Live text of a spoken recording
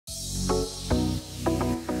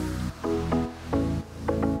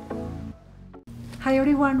Hi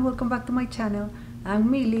everyone, welcome back to my channel. I'm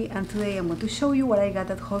Mily and today I'm going to show you what I got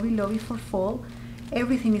at Hobby Lobby for fall.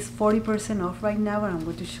 Everything is 40% off right now and I'm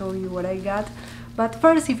going to show you what I got. But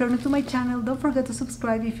first, if you're new to my channel, don't forget to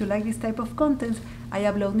subscribe if you like this type of content. I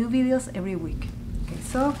upload new videos every week. Okay,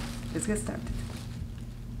 so let's get started.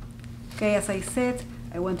 Okay, as I said,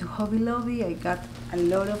 I went to Hobby Lobby. I got a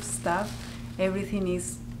lot of stuff. Everything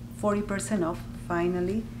is 40% off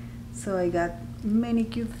finally. So I got many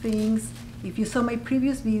cute things. If you saw my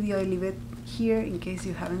previous video, I leave it here in case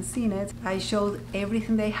you haven't seen it. I showed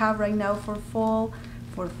everything they have right now for fall,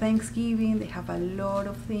 for Thanksgiving. They have a lot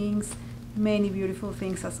of things, many beautiful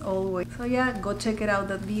things as always. So yeah, go check it out,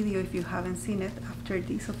 that video, if you haven't seen it, after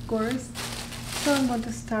this of course. So I'm going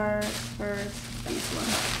to start first this one.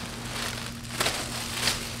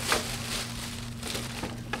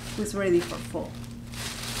 Who's ready for fall?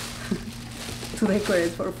 To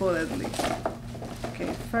decorate for fall at least.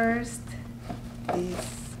 Okay, first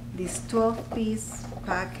this 12-piece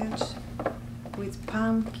package with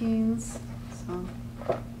pumpkins, some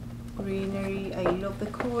greenery. I love the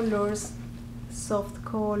colors, soft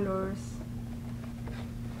colors,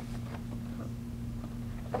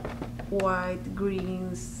 white,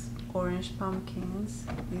 greens, orange pumpkins.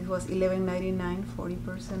 This was $11.99,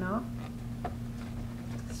 40% off.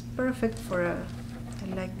 It's perfect for a,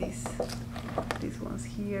 I like these ones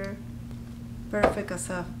here. Perfect as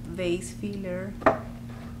a vase filler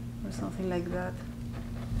or something like that.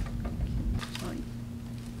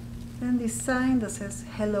 Then this sign that says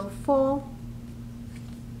Hello Fall,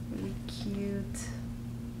 really cute.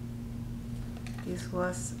 This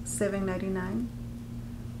was $7.99.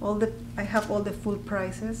 I have all the full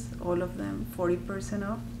prices, all of them 40%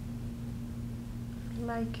 off. I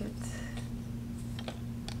like it.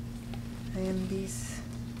 And this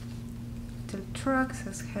little truck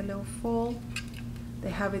says Hello Fall. They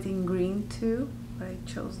have it in green too, but I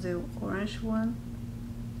chose the orange one.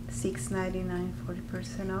 $6.99,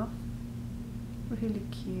 40% off. Really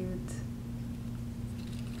cute.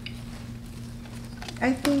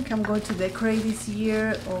 I think I'm going to decorate this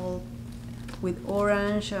year all with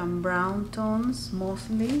orange and brown tones,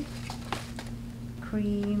 mostly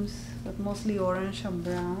creams, but mostly orange and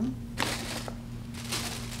brown.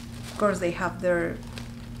 Of course, they have their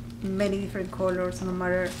many different colors. No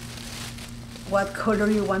matter what color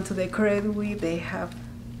you want to decorate with, they have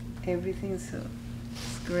everything, so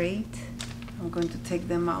it's great. I'm going to take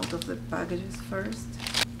them out of the packages first.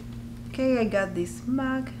 Okay, I got this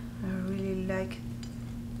mug. I really like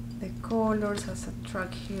the colors. Has a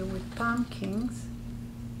truck here with pumpkins.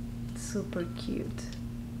 Super cute.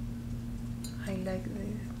 I like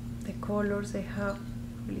the colors they have,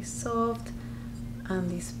 really soft, and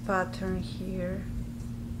this pattern here,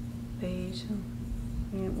 beige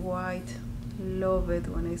and white. Love it.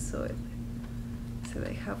 When I saw it, I said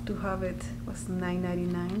I have to have it. It was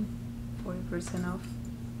 $9.99, 40% off.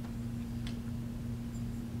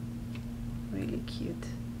 Really cute.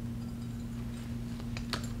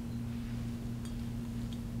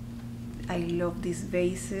 I love these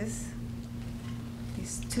vases,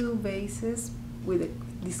 these two vases with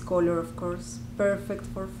this color, of course, perfect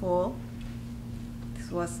for fall.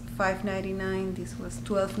 This was $5.99, this was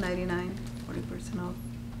 $12.99, 40% off,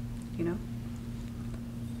 you know.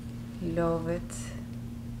 Love it.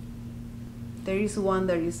 There is one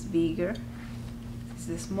that is bigger. This is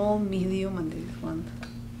the small, medium, and this one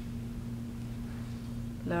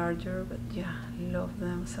larger, but yeah, love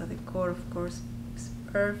them. So the decor, of course, is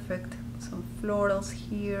perfect. Some florals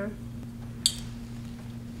here.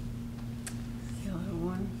 The other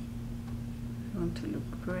one, I want to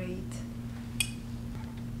look great.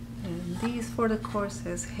 And these for the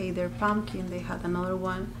courses, Hey There Pumpkin. They had another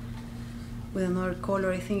one with another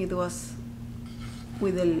color. I think it was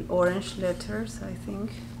with the orange letters, I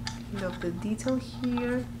think. Love the detail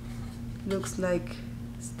here. Looks like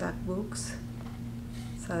stack books.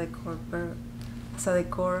 It's a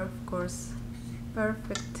decor, of course,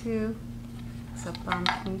 perfect too. It's a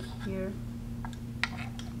pumpkin here.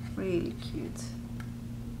 Really cute.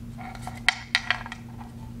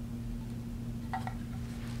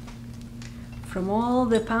 From all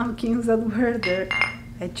the pumpkins that were there,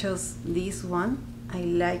 I chose this one. I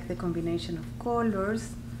like the combination of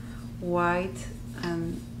colors, white,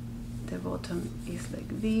 and the bottom is like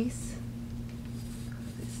this.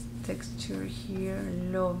 This texture here,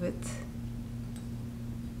 love it.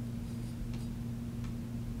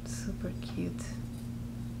 Super cute.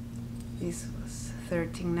 This was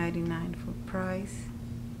 $13.99 for price.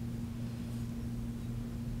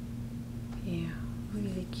 Yeah,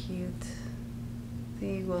 really cute. I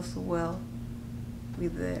think it goes well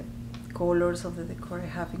with the colors of the decor I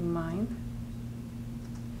have in mind.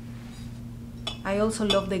 I also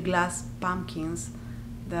love the glass pumpkins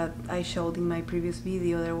that I showed in my previous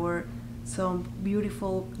video. There were some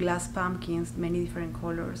beautiful glass pumpkins, many different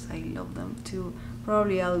colors. I love them too.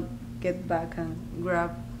 Probably I'll get back and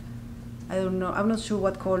grab, I don't know, I'm not sure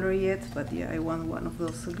what color yet, but yeah, I want one of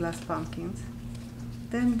those glass pumpkins.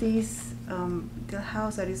 Then this little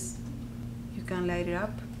house that is, you can light it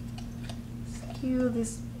up. It's cute.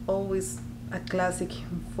 This always a classic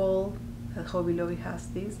in fall. Hobby Lobby has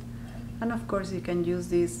this. And of course you can use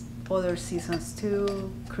these other seasons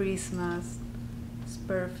too. Christmas. It's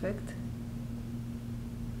perfect.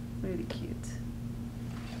 Really cute.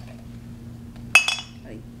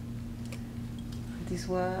 This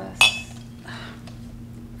was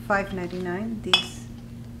 $5.99.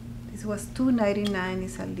 This was $2.99.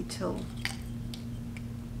 It's a little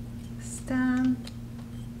stand,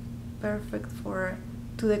 perfect for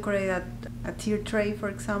to decorate a tea tray, for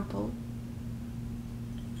example.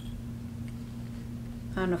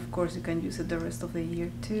 And of course you can use it the rest of the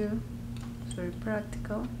year too. It's very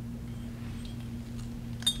practical.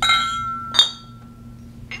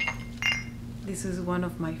 This is one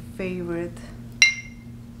of my favorite.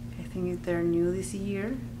 I think they're new this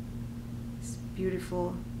year. It's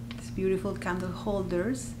beautiful. It's beautiful candle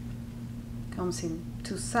holders. Comes in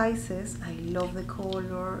 2 sizes. I love the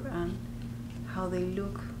color and how they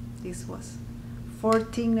look. This was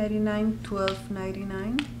 $14.99,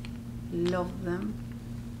 $12.99. Love them.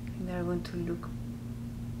 And they're going to look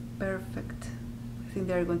perfect. I think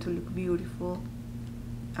they're going to look beautiful.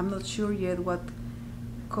 I'm not sure yet what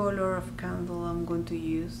color of candle I'm going to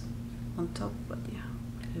use on top, but yeah,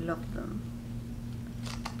 I love them.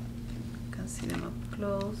 You can see them up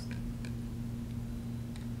close.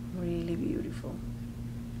 Really beautiful.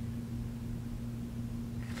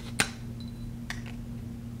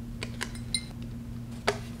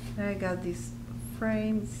 And I got this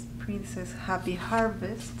frame, this Princess Happy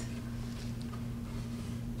Harvest.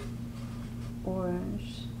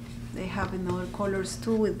 Orange. They have in other colors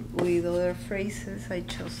too with other phrases. I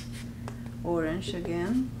chose orange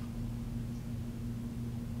again.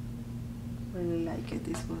 Really like it.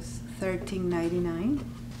 This was $13.99.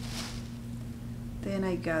 Then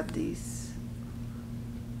I got these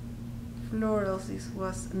florals. This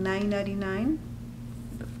was $9.99.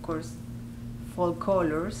 Of course, fall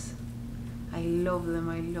colors. I love them.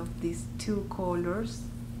 I love these 2 colors.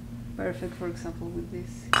 Perfect, for example, with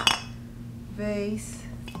this vase.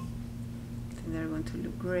 I think they're going to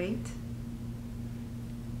look great.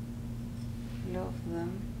 Love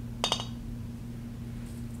them.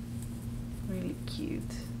 Really cute.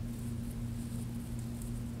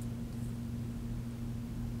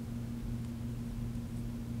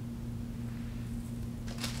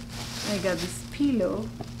 I got this pillow.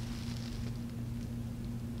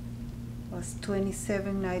 It was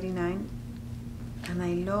 $27.99, and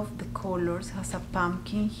I love the colors. It has a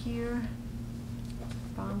pumpkin here.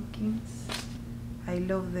 Pumpkins. I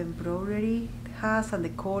love the embroidery it has and the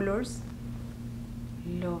colors.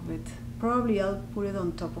 Love it. Probably I'll put it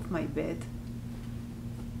on top of my bed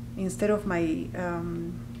instead of my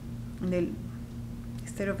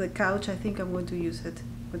instead of the couch. I think I'm going to use it.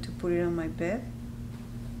 I'm going to put it on my bed.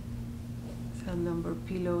 It's a lumber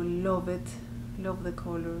pillow. Love it. Love the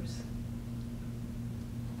colors.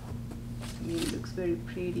 It looks very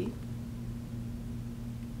pretty.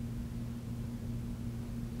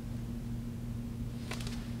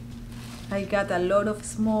 I got a lot of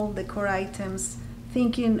small decor items,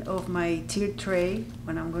 thinking of my tea tray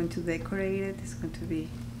when I'm going to decorate it. It's going to be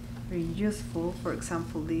very useful. For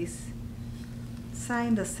example, this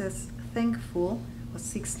sign that says thankful was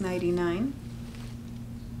 $6.99.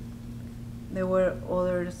 There were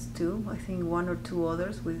others too, I think 1 or 2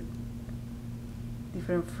 others with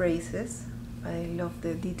different phrases. I love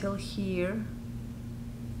the detail here.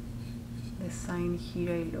 The sign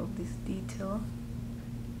here, I love this detail.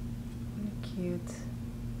 Cute.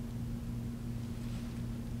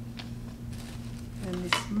 And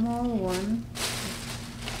the small one,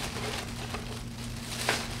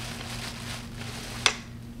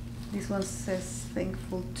 this one says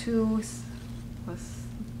thankful too. Was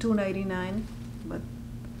 $2.99, but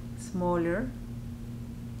smaller.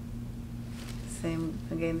 Same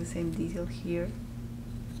again, the same detail here.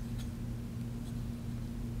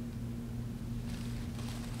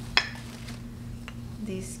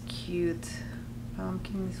 This cute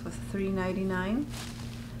pumpkin, this was $3.99.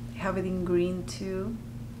 They have it in green too,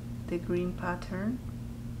 the green pattern.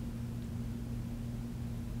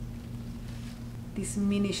 This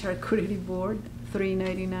mini charcuterie board,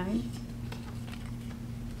 $3.99.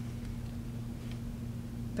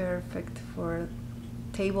 Perfect for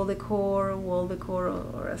table decor, wall decor,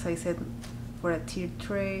 or as I said, for a tea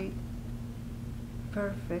tray.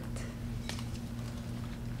 Perfect.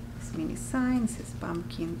 This mini sign says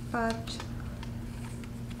pumpkin patch.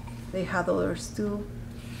 They had others too,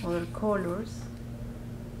 other colors.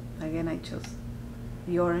 Again, I chose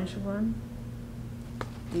the orange one.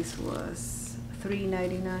 This was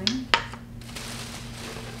 $3.99.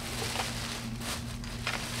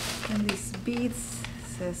 And these beads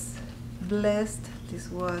says blessed. This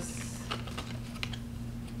was,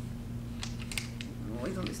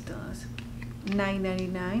 ¿dónde estás?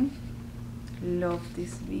 $9.99. Love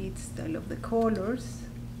these beads. I love the colors.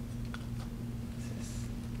 This is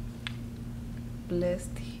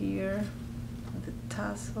blessed here with the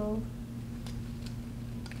tassel.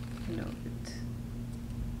 Love it.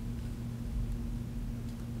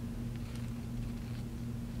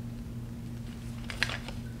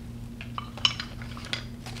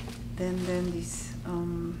 Then these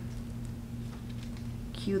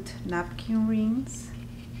cute napkin rings.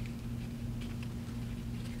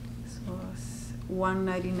 This was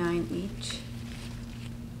 $1.99 each.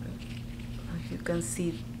 You can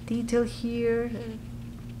see detail here.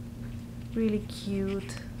 Really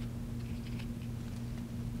cute.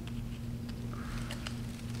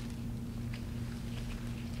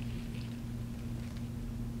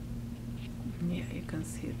 Yeah, you can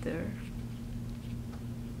see it there.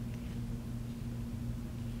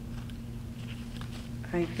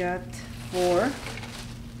 I got four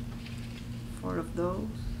of those.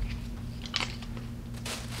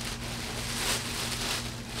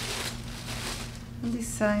 And this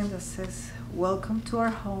sign that says welcome to our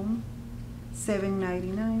home,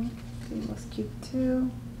 $7.99. It was cute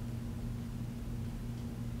too,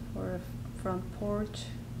 for a front porch.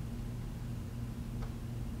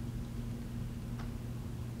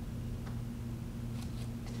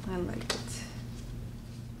 I like it.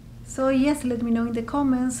 So yes, let me know in the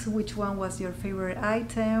comments which one was your favorite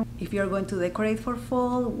item. If you're going to decorate for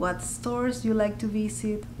fall, what stores you like to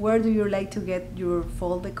visit, where do you like to get your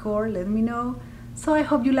fall decor, let me know. So I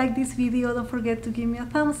hope you like this video. Don't forget to give me a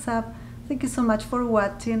thumbs up. Thank you so much for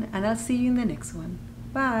watching, and I'll see you in the next one.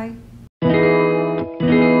 Bye!